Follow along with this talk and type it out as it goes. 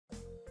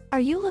Are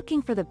you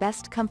looking for the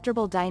best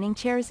comfortable dining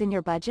chairs in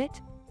your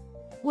budget?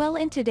 Well,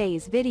 in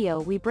today's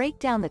video we break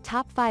down the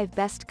top 5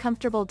 best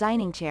comfortable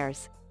dining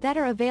chairs that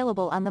are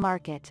available on the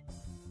market.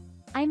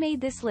 I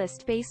made this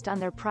list based on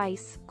their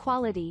price,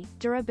 quality,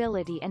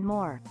 durability and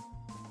more.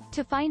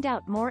 To find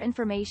out more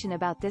information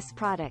about this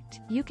product,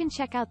 you can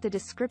check out the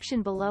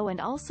description below and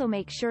also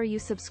make sure you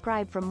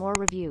subscribe for more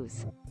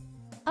reviews.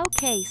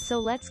 Okay, so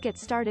let's get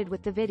started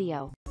with the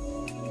video.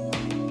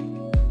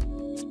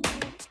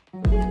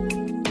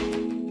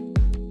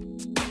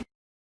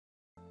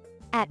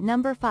 At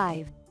number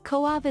 5,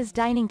 Coava's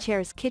Dining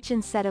Chairs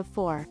Kitchen Set of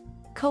 4.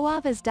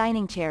 Coava's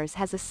dining chairs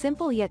has a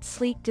simple yet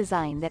sleek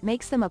design that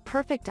makes them a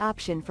perfect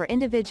option for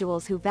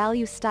individuals who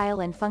value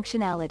style and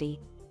functionality.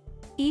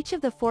 Each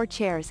of the 4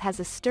 chairs has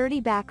a sturdy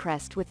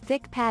backrest with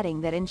thick padding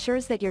that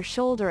ensures that your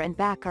shoulder and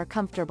back are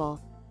comfortable.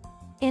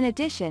 In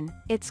addition,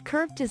 its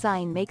curved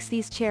design makes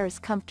these chairs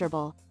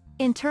comfortable.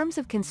 In terms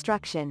of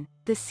construction,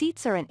 the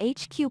seats are an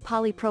HQ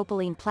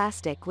polypropylene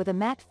plastic with a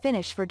matte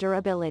finish for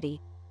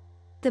durability.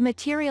 The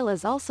material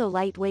is also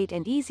lightweight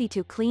and easy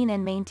to clean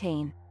and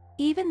maintain.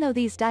 Even though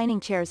these dining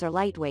chairs are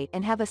lightweight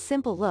and have a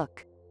simple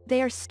look,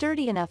 they are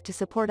sturdy enough to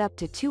support up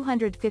to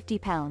 250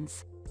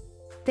 pounds.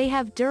 They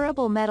have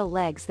durable metal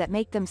legs that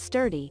make them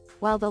sturdy,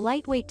 while the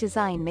lightweight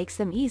design makes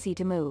them easy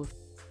to move.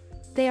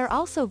 They are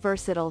also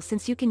versatile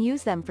since you can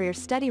use them for your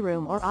study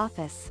room or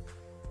office.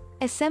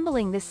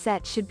 Assembling this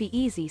set should be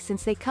easy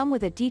since they come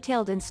with a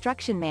detailed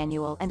instruction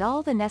manual and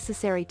all the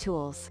necessary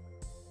tools.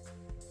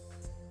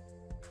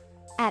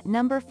 At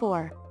number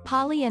 4,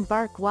 Poly &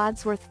 Bark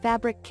Wadsworth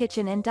Fabric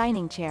Kitchen and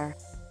Dining Chair.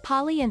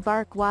 Poly &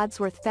 Bark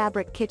Wadsworth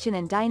Fabric Kitchen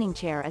and Dining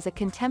Chair is a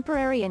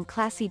contemporary and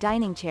classy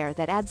dining chair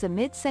that adds a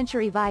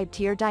mid-century vibe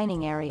to your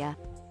dining area.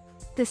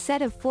 The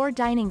set of 4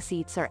 dining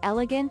seats are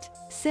elegant,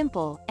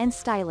 simple, and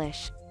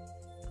stylish.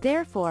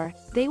 Therefore,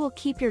 they will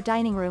keep your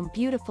dining room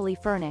beautifully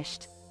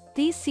furnished.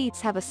 These seats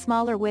have a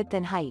smaller width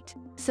and height,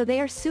 so they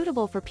are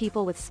suitable for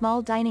people with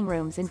small dining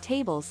rooms and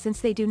tables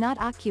since they do not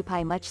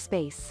occupy much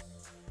space.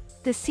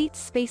 The seat's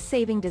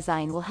space-saving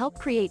design will help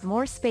create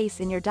more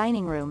space in your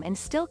dining room and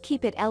still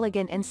keep it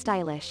elegant and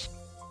stylish.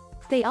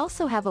 They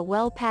also have a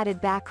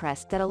well-padded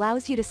backrest that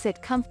allows you to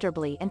sit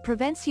comfortably and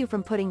prevents you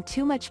from putting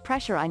too much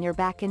pressure on your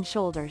back and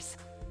shoulders.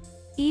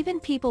 Even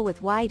people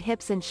with wide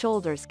hips and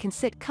shoulders can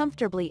sit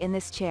comfortably in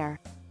this chair.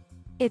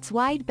 Its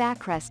wide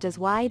backrest is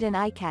wide and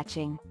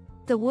eye-catching.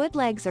 The wood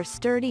legs are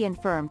sturdy and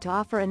firm to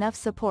offer enough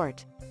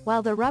support,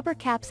 while the rubber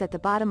caps at the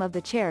bottom of the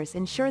chairs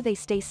ensure they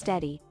stay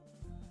steady.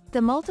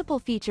 The multiple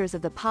features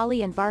of the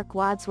Poly & Bark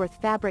Wadsworth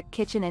Fabric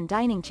Kitchen and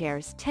Dining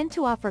Chairs tend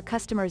to offer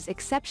customers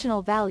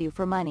exceptional value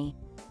for money.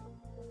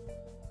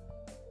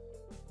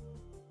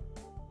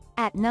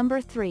 At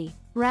number 3,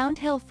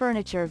 Roundhill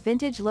Furniture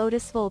Vintage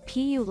Lotusville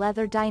PU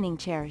Leather Dining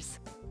Chairs.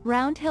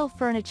 Roundhill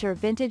Furniture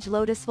Vintage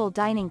Lotusville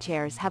Dining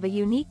Chairs have a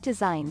unique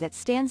design that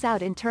stands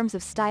out in terms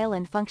of style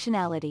and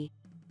functionality.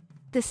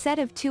 The set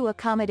of 2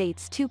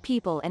 accommodates 2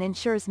 people and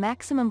ensures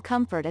maximum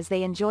comfort as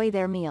they enjoy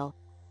their meal.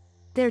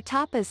 Their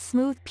top is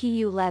smooth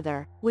PU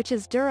leather, which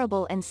is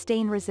durable and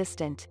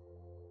stain-resistant.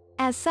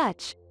 As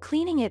such,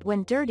 cleaning it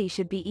when dirty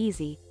should be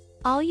easy.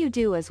 All you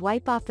do is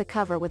wipe off the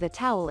cover with a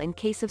towel in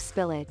case of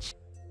spillage.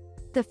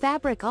 The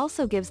fabric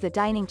also gives the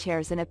dining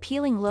chairs an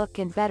appealing look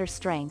and better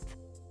strength.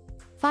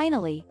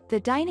 Finally, the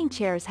dining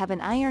chairs have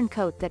an iron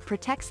coat that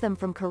protects them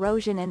from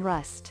corrosion and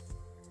rust.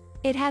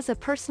 It has a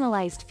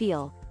personalized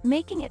feel,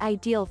 making it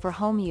ideal for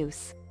home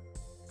use.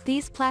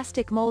 These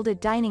plastic molded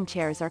dining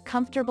chairs are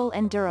comfortable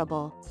and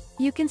durable.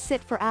 You can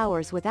sit for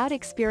hours without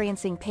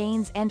experiencing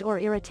pains and/or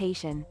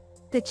irritation.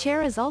 The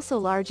chair is also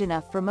large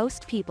enough for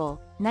most people,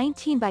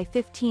 19 by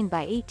 15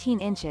 by 18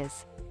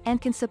 inches,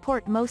 and can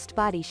support most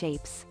body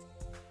shapes.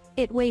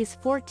 It weighs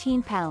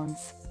 14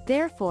 pounds.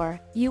 Therefore,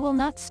 you will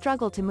not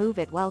struggle to move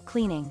it while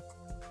cleaning.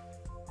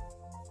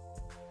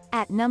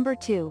 At number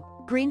 2,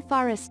 Green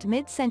Forest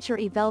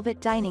Mid-Century Velvet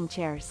Dining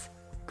Chairs.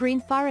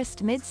 Green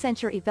Forest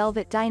Mid-Century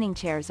Velvet Dining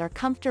Chairs are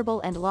comfortable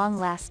and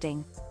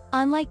long-lasting.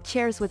 Unlike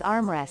chairs with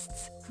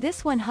armrests,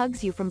 this one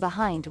hugs you from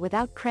behind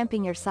without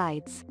cramping your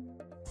sides.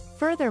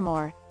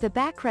 Furthermore, the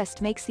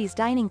backrest makes these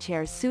dining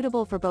chairs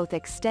suitable for both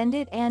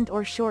extended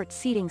and/or short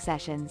seating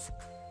sessions.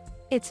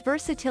 Its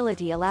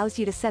versatility allows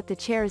you to set the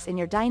chairs in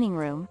your dining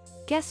room,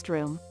 guest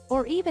room,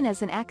 or even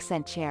as an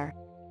accent chair.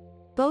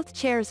 Both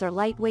chairs are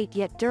lightweight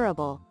yet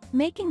durable,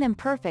 making them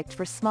perfect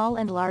for small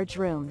and large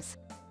rooms.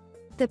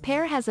 The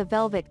pair has a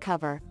velvet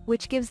cover,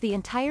 which gives the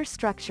entire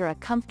structure a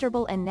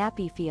comfortable and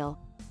nappy feel.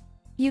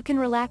 You can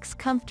relax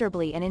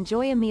comfortably and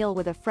enjoy a meal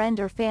with a friend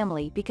or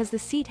family because the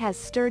seat has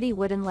sturdy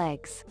wooden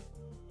legs.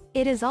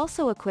 It is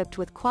also equipped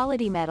with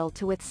quality metal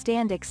to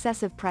withstand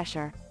excessive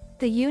pressure.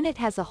 The unit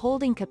has a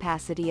holding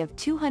capacity of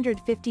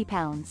 250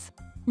 pounds.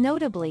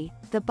 Notably,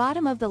 the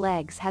bottom of the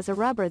legs has a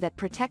rubber that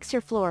protects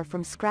your floor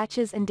from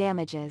scratches and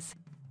damages.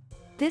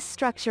 This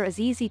structure is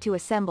easy to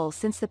assemble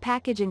since the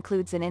package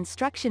includes an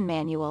instruction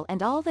manual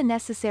and all the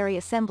necessary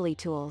assembly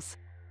tools.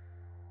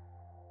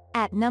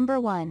 At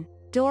number 1,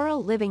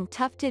 Doral Living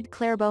Tufted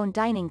Clairbone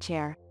Dining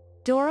Chair.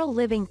 Doral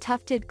Living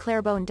Tufted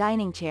Clairbone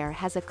Dining Chair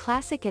has a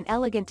classic and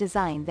elegant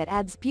design that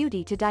adds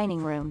beauty to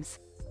dining rooms.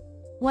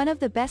 One of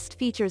the best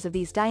features of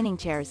these dining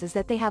chairs is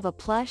that they have a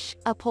plush,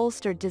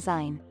 upholstered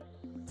design.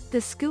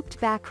 The scooped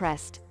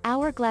backrest,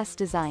 hourglass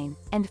design,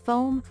 and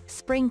foam,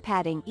 spring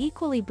padding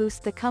equally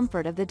boost the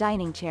comfort of the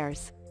dining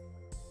chairs.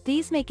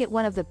 These make it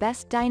one of the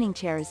best dining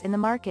chairs in the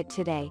market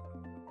today.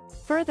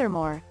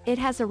 Furthermore, it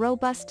has a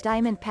robust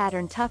diamond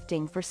pattern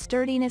tufting for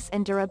sturdiness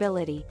and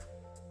durability.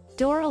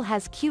 Doral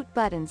has cute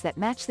buttons that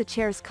match the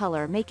chair's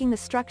color, making the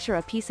structure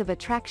a piece of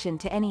attraction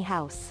to any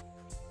house.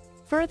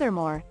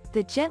 Furthermore,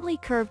 the gently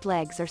curved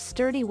legs are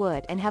sturdy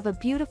wood and have a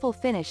beautiful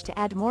finish to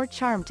add more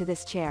charm to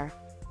this chair.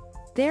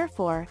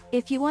 Therefore,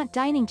 if you want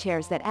dining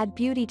chairs that add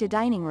beauty to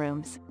dining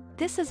rooms,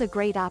 this is a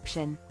great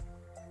option.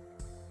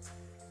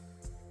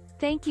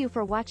 Thank you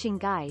for watching,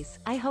 guys.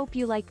 I hope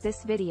you like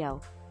this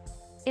video.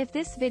 If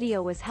this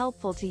video was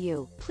helpful to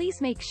you,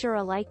 please make sure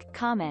a like,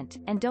 comment,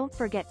 and don't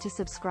forget to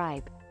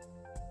subscribe.